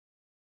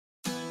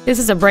This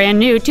is a brand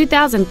new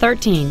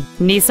 2013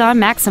 Nissan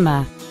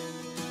Maxima.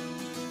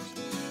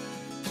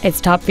 Its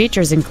top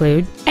features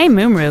include a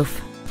moonroof,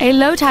 a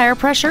low tire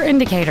pressure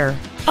indicator,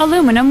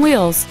 aluminum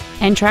wheels,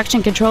 and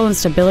traction control and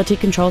stability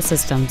control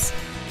systems.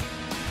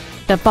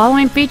 The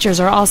following features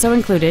are also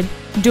included: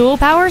 dual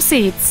power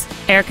seats,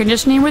 air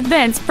conditioning with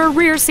vents for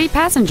rear seat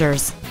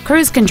passengers,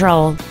 cruise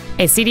control,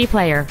 a CD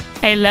player,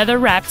 a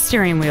leather-wrapped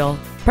steering wheel,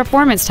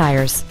 performance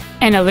tires,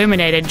 an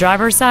illuminated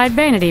driver's side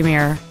vanity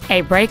mirror,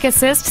 a brake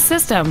assist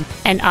system,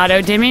 an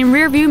auto-dimming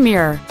rear-view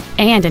mirror,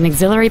 and an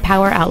auxiliary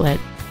power outlet.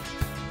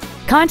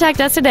 Contact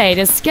us today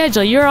to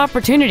schedule your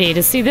opportunity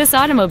to see this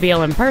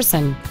automobile in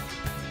person.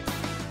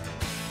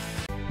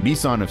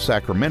 Nissan of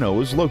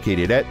Sacramento is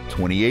located at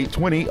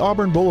 2820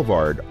 Auburn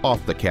Boulevard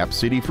off the Cap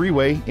City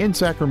Freeway in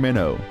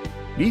Sacramento.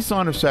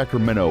 Nissan of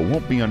Sacramento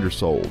won't be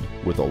undersold.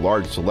 With a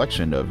large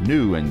selection of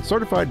new and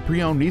certified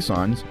pre-owned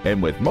Nissans,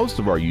 and with most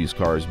of our used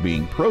cars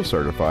being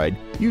Pro-certified,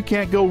 you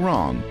can't go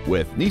wrong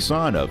with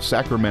Nissan of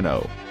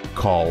Sacramento.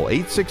 Call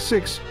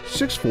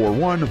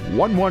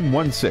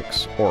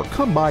 866-641-1116 or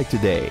come by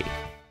today.